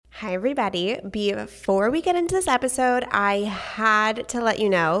Hi, everybody. Before we get into this episode, I had to let you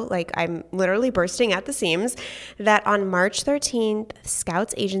know, I'm literally bursting at the seams, that on March 13th,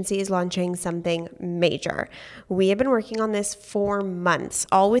 Scouts Agency is launching something major. We have been working on this for months,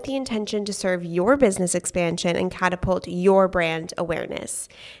 all with the intention to serve your business expansion and catapult your brand awareness.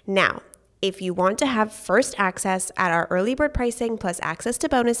 Now, if you want to have first access at our early bird pricing plus access to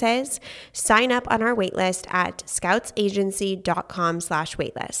bonuses, sign up on our waitlist at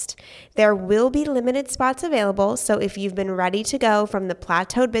scoutsagency.com/waitlist. There will be limited spots available, so if you've been ready to go from the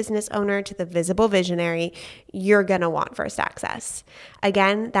plateaued business owner to the visible visionary, you're going to want first access.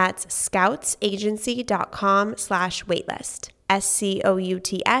 Again, that's scoutsagency.com/waitlist.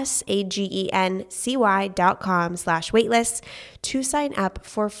 scoutsagency.com/waitlist to sign up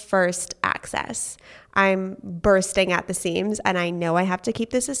for first access. I'm bursting at the seams, and I know I have to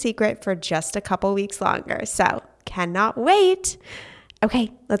keep this a secret for just a couple weeks longer, so cannot wait.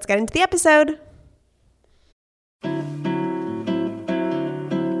 Okay, let's get into the episode.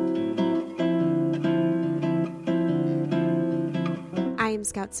 I am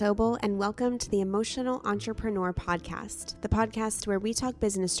Scout Sobel, and welcome to the Emotional Entrepreneur Podcast, the podcast where we talk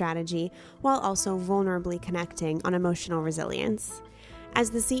business strategy while also vulnerably connecting on emotional resilience.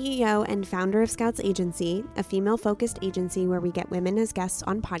 As the CEO and founder of Scouts Agency, a female-focused agency where we get women as guests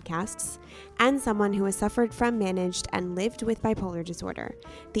on podcasts, and someone who has suffered from, managed, and lived with bipolar disorder,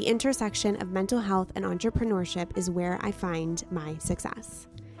 the intersection of mental health and entrepreneurship is where I find my success.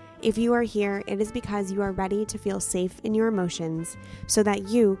 If you are here, it is because you are ready to feel safe in your emotions so that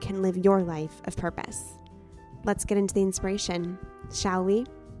you can live your life of purpose. Let's get into the inspiration, shall we?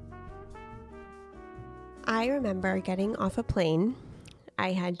 I remember getting off a plane.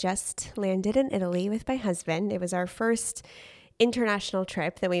 I had just landed in Italy with my husband. It was our first international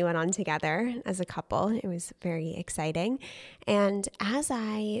trip that we went on together as a couple. It was very exciting. And as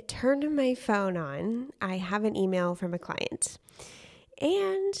I turned my phone on, I have an email from a client.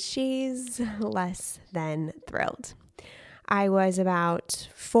 And she's less than thrilled. I was about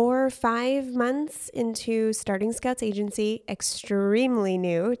 4 or 5 months into starting Scouts Agency, extremely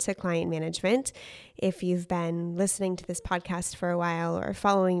new to client management. If you've been listening to this podcast for a while or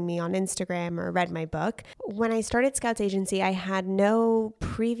following me on Instagram or read my book, when I started Scouts Agency, I had no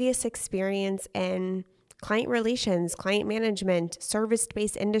previous experience in client relations, client management,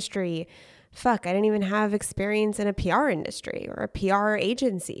 service-based industry. I didn't even have experience in a PR industry or a PR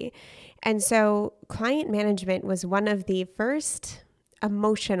agency. And so client management was one of the first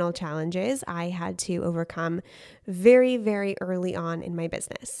emotional challenges I had to overcome very, very early on in my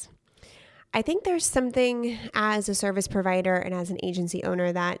business. I think there's something as a service provider and as an agency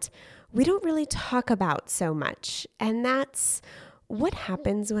owner that we don't really talk about so much, and that's what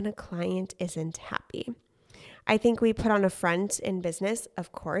happens when a client isn't happy. I think we put on a front in business.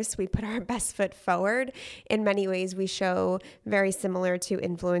 Of course, we put our best foot forward. In many ways, we show very similar to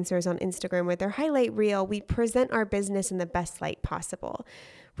influencers on Instagram with their highlight reel. We present our business in the best light possible,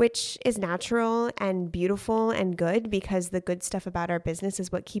 which is natural and beautiful and good because the good stuff about our business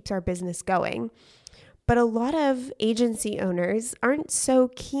is what keeps our business going. But a lot of agency owners aren't so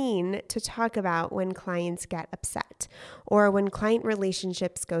keen to talk about when clients get upset or when client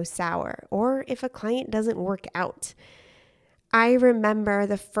relationships go sour or if a client doesn't work out. I remember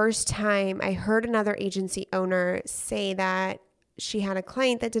the first time I heard another agency owner say that she had a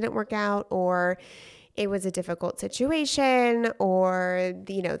client that didn't work out or it was a difficult situation or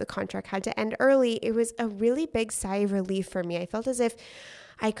the contract had to end early. It was a really big sigh of relief for me. I felt as if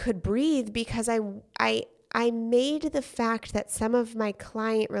I could breathe because I made the fact that some of my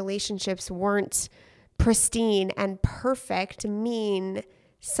client relationships weren't pristine and perfect mean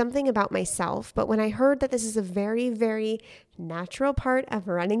something about myself. But when I heard that this is a very, very natural part of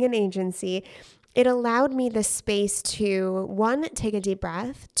running an agency, it allowed me the space to, 1, take a deep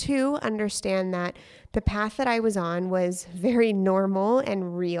breath, 2, understand that the path that I was on was very normal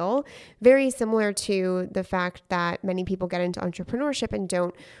and real, very similar to the fact that many people get into entrepreneurship and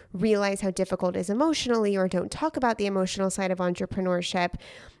don't realize how difficult it is emotionally or don't talk about the emotional side of entrepreneurship.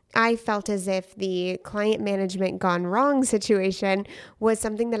 I felt as if the client management gone wrong situation was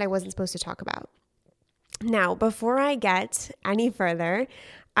something that I wasn't supposed to talk about. Now, before I get any further,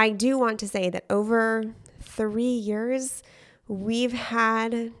 I do want to say that over 3 years, we've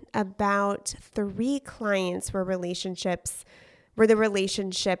had about 3 clients where the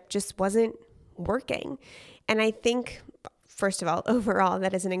relationship just wasn't working. And I think, first of all, overall,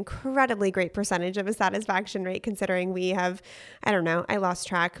 that is an incredibly great percentage of a satisfaction rate considering we have, I lost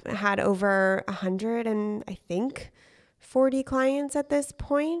track, had over 100 and I think 40 clients at this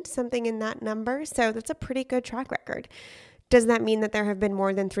point, something in that number. So that's a pretty good track record. Does that mean that there have been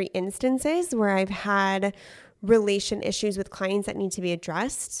more than 3 instances where I've had relation issues with clients that need to be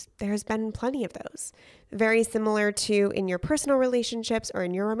addressed? There's been plenty of those. Very similar to in your personal relationships or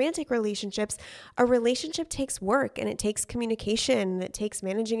in your romantic relationships, a relationship takes work and it takes communication, and it takes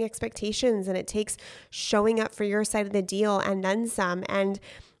managing expectations, and it takes showing up for your side of the deal and then some. And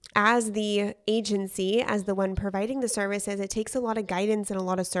as the agency, as the one providing the services, it takes a lot of guidance and a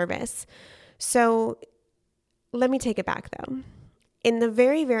lot of service. So let me take it back though. In the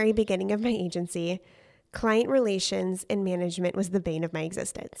very, very beginning of my agency, client relations and management was the bane of my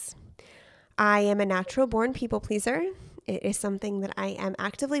existence. I am a natural born people pleaser. It is something that I am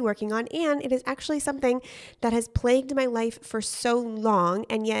actively working on, and it is actually something that has plagued my life for so long,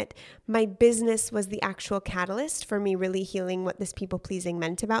 and yet my business was the actual catalyst for me really healing what this people pleasing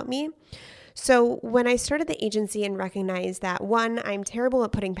meant about me. So when I started the agency and recognized that, one, I'm terrible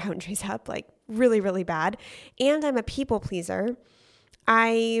at putting boundaries up, like really, really bad, and I'm a people pleaser,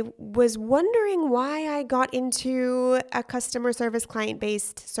 I was wondering why I got into a customer service,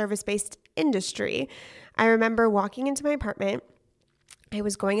 client-based, service-based industry. I remember walking into my apartment. I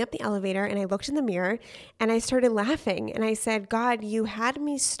was going up the elevator and I looked in the mirror and I started laughing. And I said, God, you had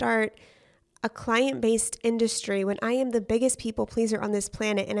me start a client-based industry when I am the biggest people pleaser on this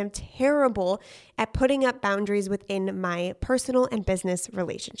planet, and I'm terrible at putting up boundaries within my personal and business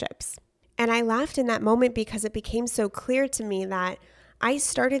relationships. And I laughed in that moment because it became so clear to me that I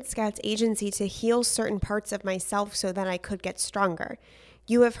started Scouts Agency to heal certain parts of myself so that I could get stronger.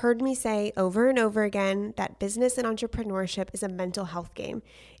 You have heard me say over and over again that business and entrepreneurship is a mental health game.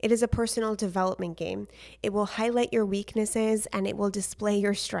 It is a personal development game. It will highlight your weaknesses and it will display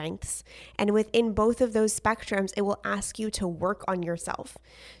your strengths. And within both of those spectrums, it will ask you to work on yourself.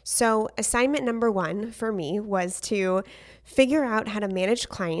 So assignment number 1 for me was to figure out how to manage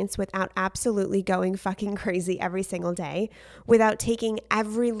clients without absolutely going fucking crazy every single day, without taking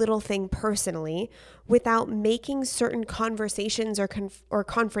every little thing personally, without making certain conversations or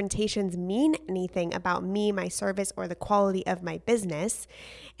confrontations mean anything about me, my service, or the quality of my business,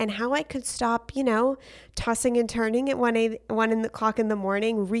 and how I could stop, tossing and turning at 1 o'clock in the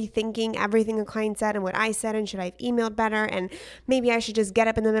morning, rethinking everything a client said and what I said, and should I have emailed better, and maybe I should just get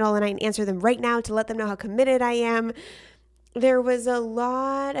up in the middle of the night and answer them right now to let them know how committed I am. There was a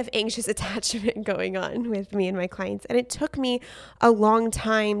lot of anxious attachment going on with me and my clients, and it took me a long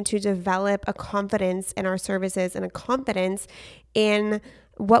time to develop a confidence in our services and a confidence in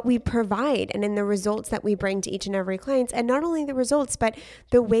what we provide and in the results that we bring to each and every client. And not only the results, but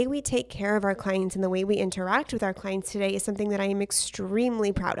the way we take care of our clients and the way we interact with our clients today is something that I am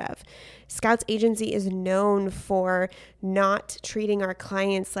extremely proud of. Scouts Agency is known for not treating our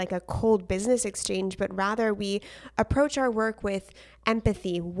clients like a cold business exchange, but rather we approach our work with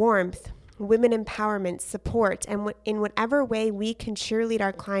empathy, warmth, women empowerment, support, and in whatever way we can cheerlead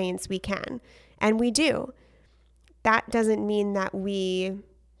our clients, we can. And we do. That doesn't mean that we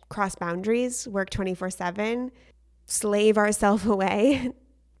cross boundaries, work 24/7, slave ourselves away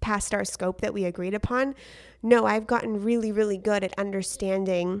past our scope that we agreed upon. No, I've gotten really, really good at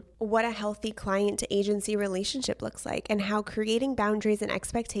understanding what a healthy client to agency relationship looks like and how creating boundaries and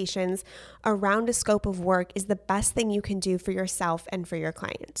expectations around a scope of work is the best thing you can do for yourself and for your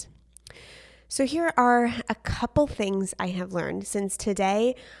client. So here are a couple things I have learned since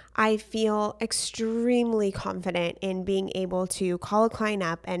today. I feel extremely confident in being able to call a client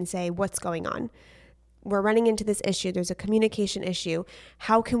up and say, what's going on? We're running into this issue. There's a communication issue.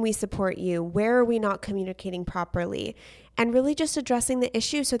 How can we support you? Where are we not communicating properly? And really just addressing the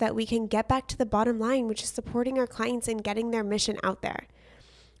issue so that we can get back to the bottom line, which is supporting our clients and getting their mission out there.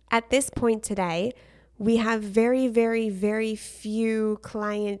 At this point today, we have very, very, very few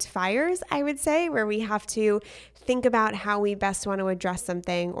client fires, I would say, where we have to think about how we best want to address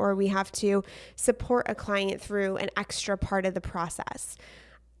something, or we have to support a client through an extra part of the process.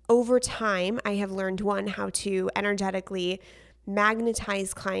 Over time, I have learned, one, how to energetically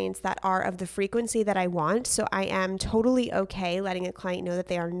magnetize clients that are of the frequency that I want. So I am totally okay letting a client know that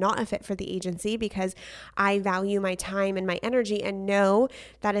they are not a fit for the agency because I value my time and my energy and know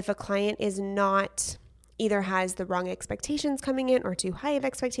that if a client is not either has the wrong expectations coming in or too high of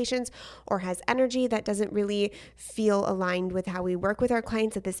expectations or has energy that doesn't really feel aligned with how we work with our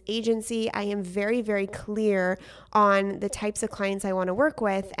clients at this agency, I am very, very clear on the types of clients I want to work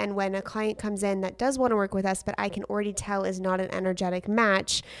with. And when a client comes in that does want to work with us, but I can already tell is not an energetic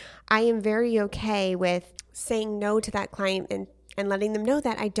match, I am very okay with saying no to that client and letting them know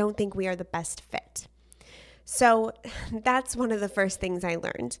that I don't think we are the best fit. So that's one of the first things I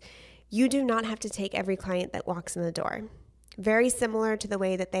learned. You do not have to take every client that walks in the door. Very similar to the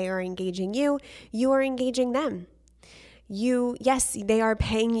way that they are engaging you, you are engaging them. Yes, they are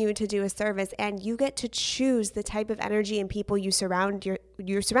paying you to do a service, and you get to choose the type of energy and people you surround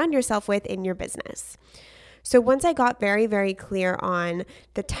yourself with in your business. So once I got very, very clear on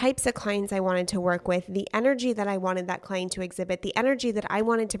the types of clients I wanted to work with, the energy that I wanted that client to exhibit, the energy that I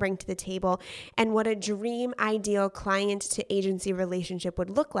wanted to bring to the table, and what a dream ideal client to agency relationship would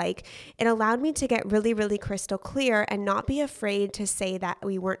look like, it allowed me to get really, really crystal clear and not be afraid to say that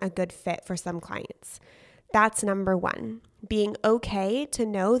we weren't a good fit for some clients. That's number one. Being okay to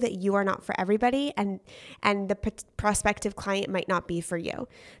know that you are not for everybody and the prospective client might not be for you.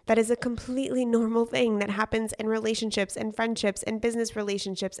 That is a completely normal thing that happens in relationships and friendships and business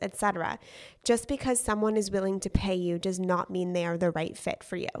relationships, etc. Just because someone is willing to pay you does not mean they are the right fit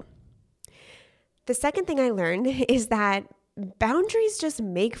for you. The second thing I learned is that boundaries just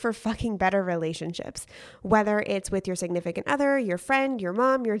make for fucking better relationships, whether it's with your significant other, your friend, your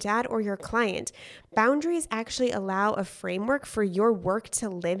mom, your dad, or your client. Boundaries actually allow a framework for your work to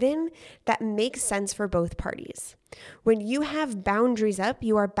live in that makes sense for both parties. When you have boundaries up,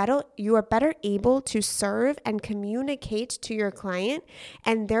 you are better able to serve and communicate to your client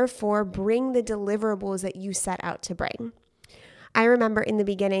and therefore bring the deliverables that you set out to bring. I remember in the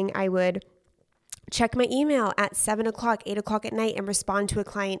beginning, I would check my email at 7 o'clock, 8 o'clock at night and respond to a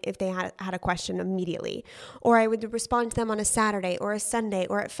client if they had a question immediately. Or I would respond to them on a Saturday or a Sunday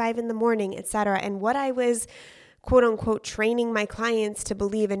or at 5 in the morning, etc. And what I was quote unquote training my clients to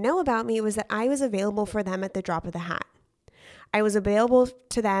believe and know about me was that I was available for them at the drop of the hat. I was available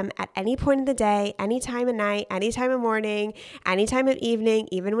to them at any point of the day, any time of night, any time of morning, any time of evening,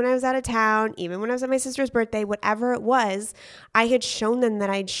 even when I was out of town, even when I was at my sister's birthday, whatever it was, I had shown them that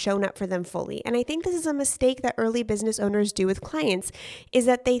I'd shown up for them fully. And I think this is a mistake that early business owners do with clients, is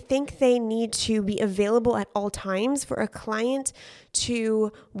that they think they need to be available at all times for a client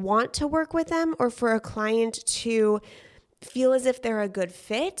to want to work with them or for a client to feel as if they're a good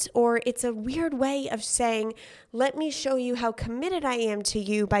fit, or it's a weird way of saying, let me show you how committed I am to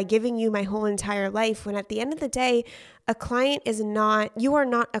you by giving you my whole entire life, when at the end of the day, you are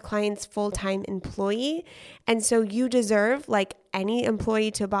not a client's full-time employee. And so you deserve, like any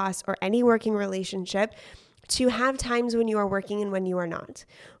employee to boss or any working relationship, to have times when you are working and when you are not.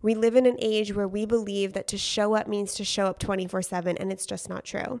 We live in an age where we believe that to show up means to show up 24/7, and it's just not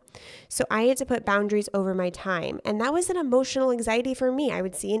true. So I had to put boundaries over my time, and that was an emotional anxiety for me. I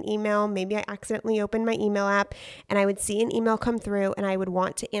would see an email, maybe I accidentally opened my email app, and I would see an email come through, and I would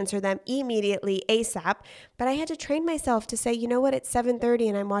want to answer them immediately, ASAP, but I had to train myself to say, you know what, it's 7:30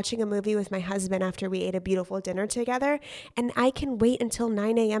 and I'm watching a movie with my husband after we ate a beautiful dinner together, and I can wait until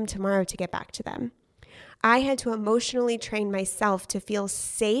 9 a.m. tomorrow to get back to them. I had to emotionally train myself to feel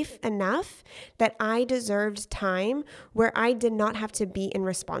safe enough that I deserved time where I did not have to be in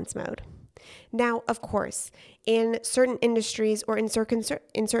response mode. Now, of course, in certain industries or in certain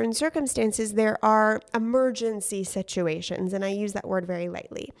circumstances, there are emergency situations, and I use that word very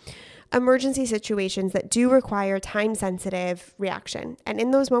lightly. Emergency situations that do require time-sensitive reaction. And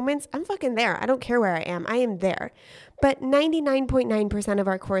in those moments, I'm fucking there. I don't care where I am there. But 99.9% of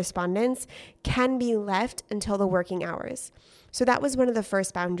our correspondence can be left until the working hours. So that was one of the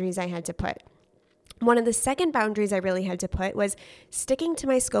first boundaries I had to put. One of the second boundaries I really had to put was sticking to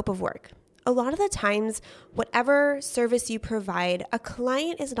my scope of work. A lot of the times, whatever service you provide, a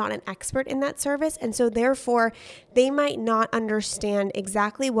client is not an expert in that service, and so therefore, they might not understand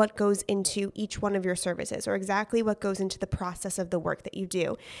exactly what goes into each one of your services or exactly what goes into the process of the work that you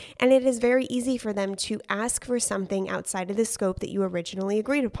do. And it is very easy for them to ask for something outside of the scope that you originally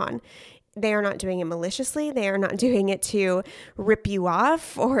agreed upon. They are not doing it maliciously. They are not doing it to rip you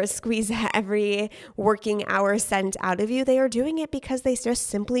off or squeeze every working hour cent out of you. They are doing it because they just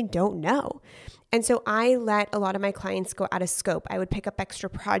simply don't know. And so I let a lot of my clients go out of scope. I would pick up extra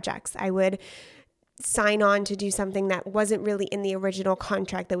projects. I would sign on to do something that wasn't really in the original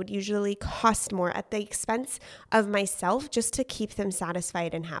contract that would usually cost more at the expense of myself just to keep them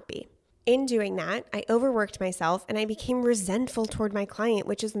satisfied and happy. In doing that, I overworked myself and I became resentful toward my client,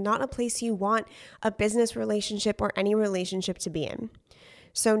 which is not a place you want a business relationship or any relationship to be in.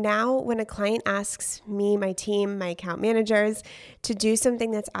 So now when a client asks me, my team, my account managers to do something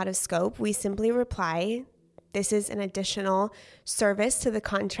that's out of scope, we simply reply, this is an additional service to the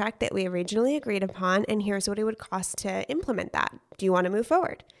contract that we originally agreed upon, and here's what it would cost to implement that. Do you want to move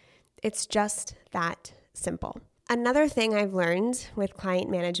forward? It's just that simple. Another thing I've learned with client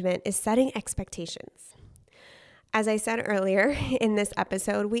management is setting expectations. As I said earlier in this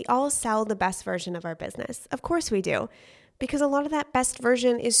episode, we all sell the best version of our business. Of course we do, because a lot of that best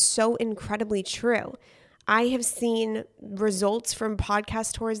version is so incredibly true. I have seen results from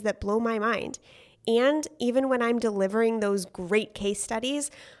podcast tours that blow my mind. And even when I'm delivering those great case studies,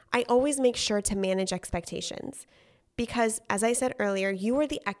 I always make sure to manage expectations. Because as I said earlier, you are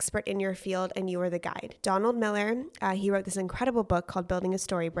the expert in your field and you are the guide. Donald Miller, he wrote this incredible book called Building a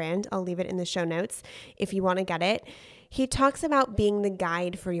Story Brand. I'll leave it in the show notes if you want to get it. He talks about being the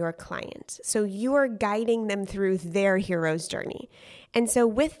guide for your client. So you are guiding them through their hero's journey. And so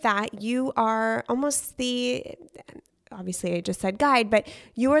with that, you are almost obviously I just said guide, but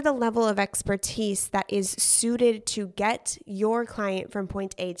you are the level of expertise that is suited to get your client from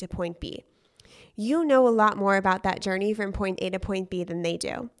point A to point B. You know a lot more about that journey from point A to point B than they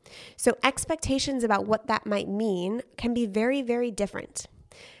do. So expectations about what that might mean can be very, very different.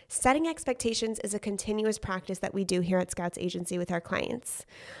 Setting expectations is a continuous practice that we do here at Scouts Agency with our clients.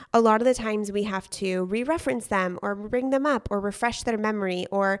 A lot of the times we have to re-reference them or bring them up or refresh their memory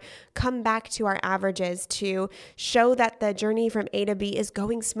or come back to our averages to show that the journey from A to B is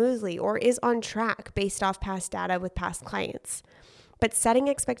going smoothly or is on track based off past data with past clients. But setting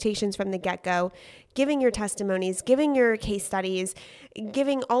expectations from the get-go, giving your testimonies, giving your case studies,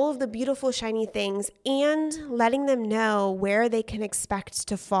 giving all of the beautiful, shiny things, and letting them know where they can expect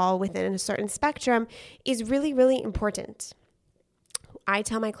to fall within a certain spectrum is really, really important. I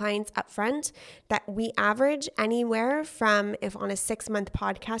tell my clients up front that we average anywhere from, if on a 6-month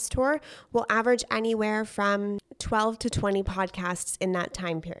podcast tour, we'll average anywhere from 12 to 20 podcasts in that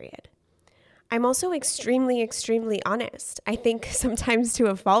time period. I'm also extremely, extremely honest. I think sometimes to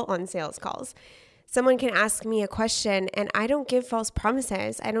a fault on sales calls. Someone can ask me a question and I don't give false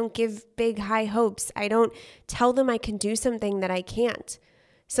promises. I don't give big high hopes. I don't tell them I can do something that I can't.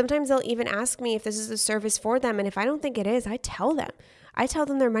 Sometimes they'll even ask me if this is a service for them. And if I don't think it is, I tell them. I tell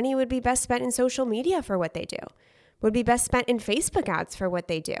them their money would be best spent in social media for what they do, would be best spent in Facebook ads for what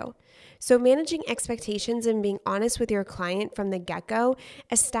they do. So managing expectations and being honest with your client from the get-go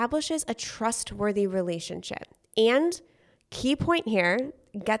establishes a trustworthy relationship. And key point here,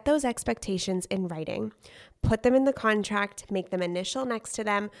 get those expectations in writing. Put them in the contract, make them initial next to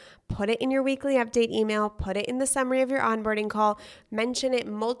them, put it in your weekly update email, put it in the summary of your onboarding call, mention it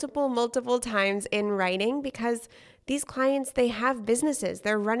multiple times in writing because these clients, they have businesses,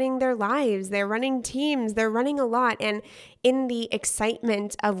 they're running their lives, they're running teams, they're running a lot. And in the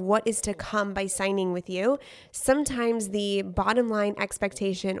excitement of what is to come by signing with you, sometimes the bottom line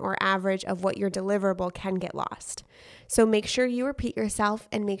expectation or average of what your deliverable can get lost. So make sure you repeat yourself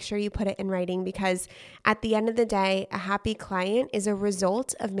and make sure you put it in writing because at the end of the day, a happy client is a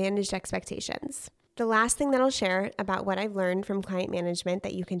result of managed expectations. The last thing that I'll share about what I've learned from client management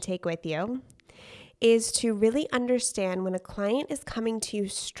that you can take with you is to really understand when a client is coming to you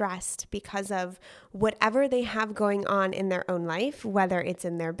stressed because of whatever they have going on in their own life, whether it's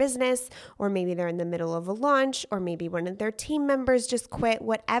in their business or maybe they're in the middle of a launch or maybe one of their team members just quit,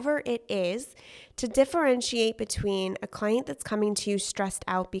 whatever it is, to differentiate between a client that's coming to you stressed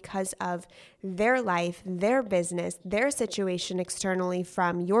out because of their life, their business, their situation externally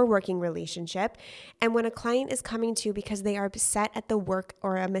from your working relationship, and when a client is coming to you because they are upset at the work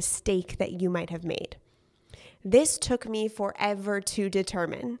or a mistake that you might have made. This took me forever to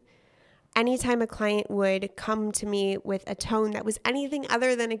determine. Anytime a client would come to me with a tone that was anything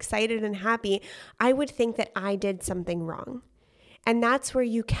other than excited and happy, I would think that I did something wrong. And that's where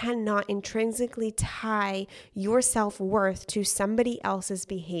you cannot intrinsically tie your self-worth to somebody else's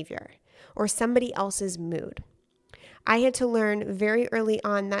behavior or somebody else's mood. I had to learn very early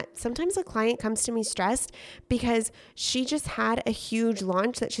on that sometimes a client comes to me stressed because she just had a huge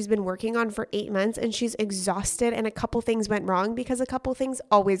launch that she's been working on for 8 months and she's exhausted and a couple things went wrong because a couple things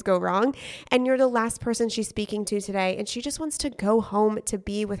always go wrong. And you're the last person she's speaking to today and she just wants to go home to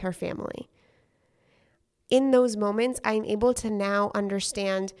be with her family. In those moments, I'm able to now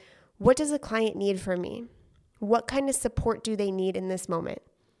understand, what does a client need from me? What kind of support do they need in this moment?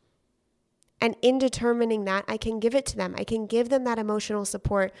 And in determining that, I can give it to them. I can give them that emotional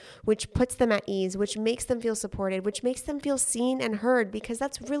support, which puts them at ease, which makes them feel supported, which makes them feel seen and heard, because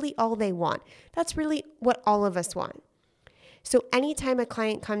that's really all they want. That's really what all of us want. So anytime a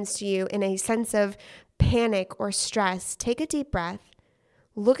client comes to you in a sense of panic or stress, take a deep breath,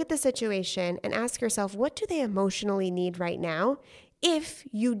 look at the situation and ask yourself, what do they emotionally need right now? If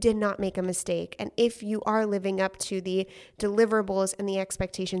you did not make a mistake and if you are living up to the deliverables and the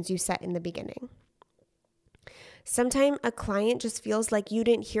expectations you set in the beginning. Sometimes a client just feels like you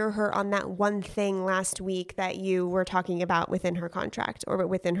didn't hear her on that one thing last week that you were talking about within her contract or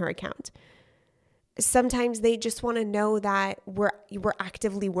within her account. Sometimes they just want to know that we're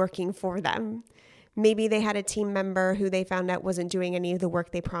actively working for them. Maybe they had a team member who they found out wasn't doing any of the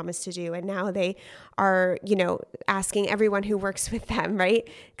work they promised to do. And now they are, asking everyone who works with them, right?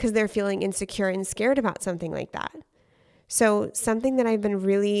 Because they're feeling insecure and scared about something like that. So something that I've been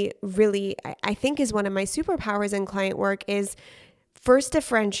really, really, I think is one of my superpowers in client work is first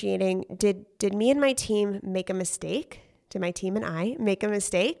differentiating, did me and my team make a mistake? Did my team and I make a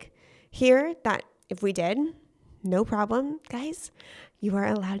mistake here? That if we did, no problem, guys. You are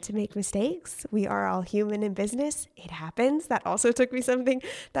allowed to make mistakes. We are all human in business. It happens. That also took me something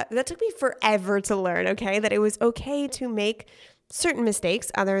that took me forever to learn, okay? That it was okay to make certain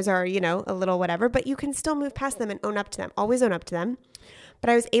mistakes. Others are, a little whatever, but you can still move past them and own up to them. Always own up to them. But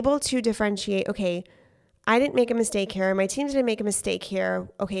I was able to differentiate, okay, I didn't make a mistake here. My team didn't make a mistake here.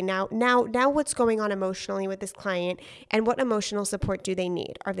 Okay, now what's going on emotionally with this client and what emotional support do they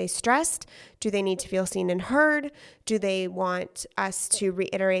need? Are they stressed? Do they need to feel seen and heard? Do they want us to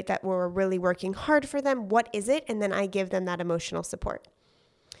reiterate that we're really working hard for them? What is it? And then I give them that emotional support.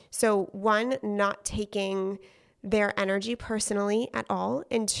 So 1, not taking their energy personally at all.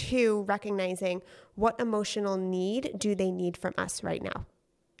 And 2, recognizing what emotional need do they need from us right now?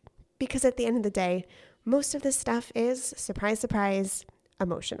 Because at the end of the day, most of this stuff is, surprise, surprise,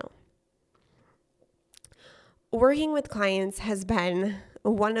 emotional. Working with clients has been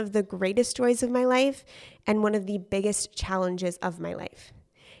one of the greatest joys of my life and one of the biggest challenges of my life.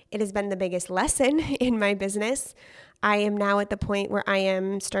 It has been the biggest lesson in my business. I am now at the point where I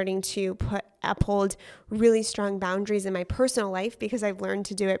am starting to uphold really strong boundaries in my personal life because I've learned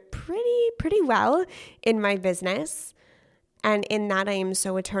to do it pretty well in my business. And in that, I am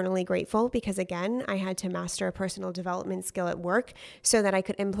so eternally grateful because, again, I had to master a personal development skill at work so that I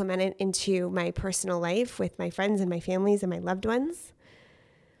could implement it into my personal life with my friends and my families and my loved ones.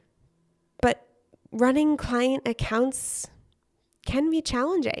 But running client accounts can be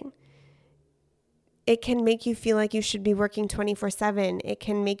challenging. It can make you feel like you should be working 24/7. It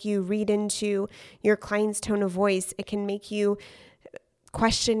can make you read into your client's tone of voice. It can make you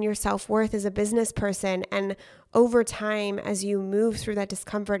question your self-worth as a business person. And over time, as you move through that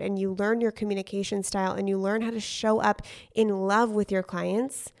discomfort and you learn your communication style and you learn how to show up in love with your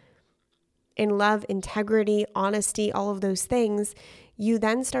clients, in love, integrity, honesty, all of those things, you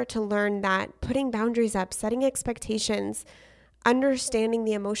then start to learn that putting boundaries up, setting expectations, understanding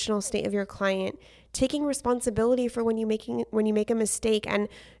the emotional state of your client, taking responsibility for when you make a mistake, and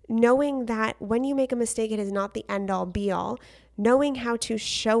knowing that when you make a mistake, it is not the end all be all. Knowing how to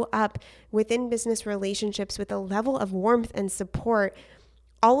show up within business relationships with a level of warmth and support,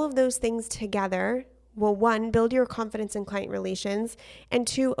 all of those things together will, 1, build your confidence in client relations, and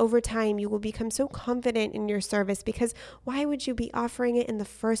 2, over time, you will become so confident in your service because why would you be offering it in the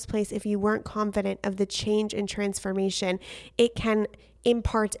first place if you weren't confident of the change and transformation it can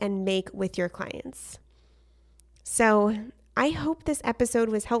impart and make with your clients? So I hope this episode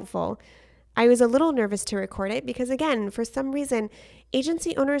was helpful. I was a little nervous to record it because, again, for some reason,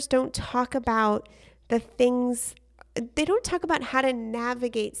 agency owners don't talk about the things, they don't talk about how to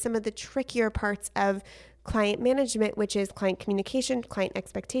navigate some of the trickier parts of client management, which is client communication, client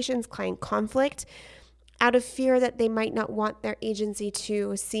expectations, client conflict, out of fear that they might not want their agency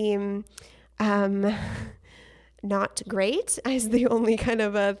to seem not great is the only kind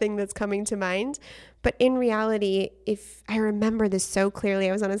of thing that's coming to mind. But in reality, if I remember this so clearly,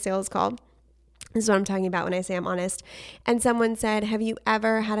 I was on a sales call. This is what I'm talking about when I say I'm honest. And someone said, have you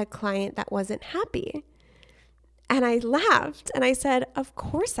ever had a client that wasn't happy? And I laughed and I said, of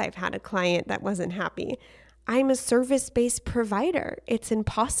course I've had a client that wasn't happy. I'm a service-based provider. It's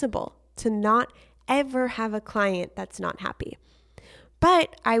impossible to not ever have a client that's not happy.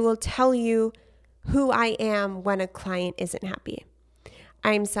 But I will tell you who I am when a client isn't happy.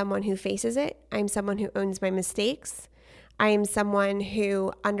 I'm someone who faces it. I'm someone who owns my mistakes. I am someone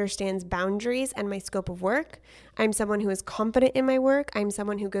who understands boundaries and my scope of work. I'm someone who is confident in my work. I'm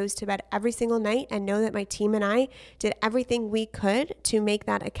someone who goes to bed every single night and know that my team and I did everything we could to make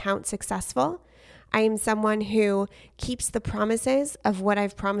that account successful. I am someone who keeps the promises of what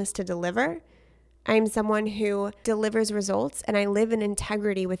I've promised to deliver. I am someone who delivers results, and I live in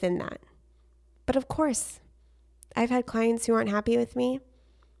integrity within that. But of course, I've had clients who aren't happy with me.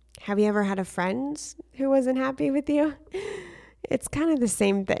 Have you ever had a friend who wasn't happy with you? It's kind of the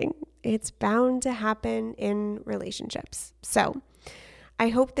same thing. It's bound to happen in relationships. So I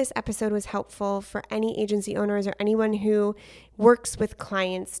hope this episode was helpful for any agency owners or anyone who works with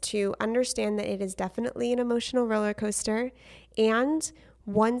clients to understand that it is definitely an emotional roller coaster. And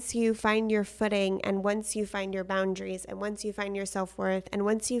once you find your footing and once you find your boundaries and once you find your self-worth and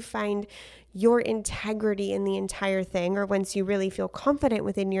once you find your integrity in the entire thing, or once you really feel confident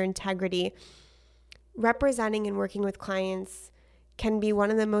within your integrity, representing and working with clients can be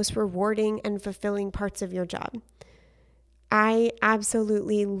one of the most rewarding and fulfilling parts of your job. I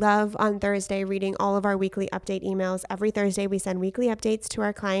absolutely love on Thursday reading all of our weekly update emails. Every Thursday, we send weekly updates to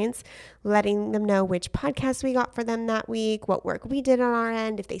our clients, letting them know which podcasts we got for them that week, what work we did on our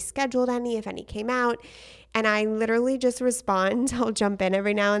end, if they scheduled any, if any came out. And I literally just respond. I'll jump in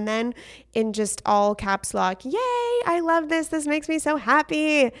every now and then in just all caps lock. Yay, I love this. This makes me so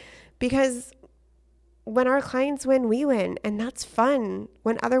happy. Because when our clients win, we win. And that's fun.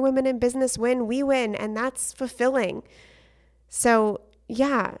 When other women in business win, we win. And that's fulfilling. So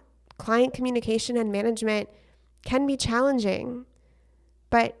yeah, client communication and management can be challenging,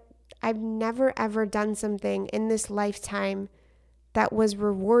 but I've never ever done something in this lifetime that was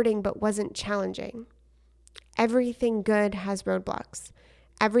rewarding but wasn't challenging. Everything good has roadblocks.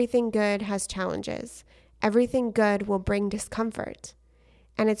 Everything good has challenges. Everything good will bring discomfort.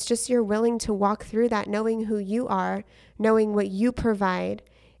 And it's just you're willing to walk through that, knowing who you are, knowing what you provide,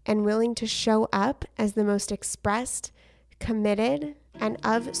 and willing to show up as the most expressed, committed, and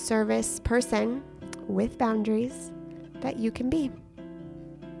of service person with boundaries that you can be.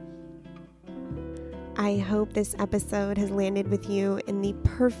 I hope this episode has landed with you in the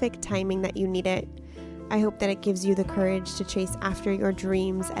perfect timing that you need it. I hope that it gives you the courage to chase after your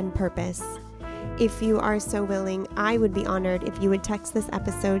dreams and purpose. If you are so willing, I would be honored if you would text this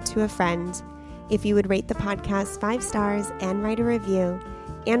episode to a friend, if you would rate the podcast 5 stars and write a review,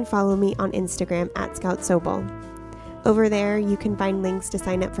 and follow me on Instagram at Scout Sobel. Over there, you can find links to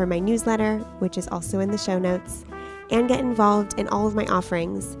sign up for my newsletter, which is also in the show notes, and get involved in all of my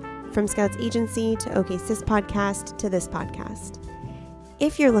offerings, from Scouts Agency to OK Sis Podcast to this podcast.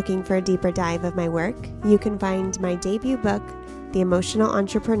 If you're looking for a deeper dive of my work, you can find my debut book, The Emotional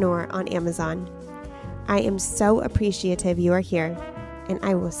Entrepreneur, on Amazon. I am so appreciative you are here, and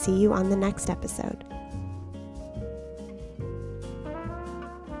I will see you on the next episode.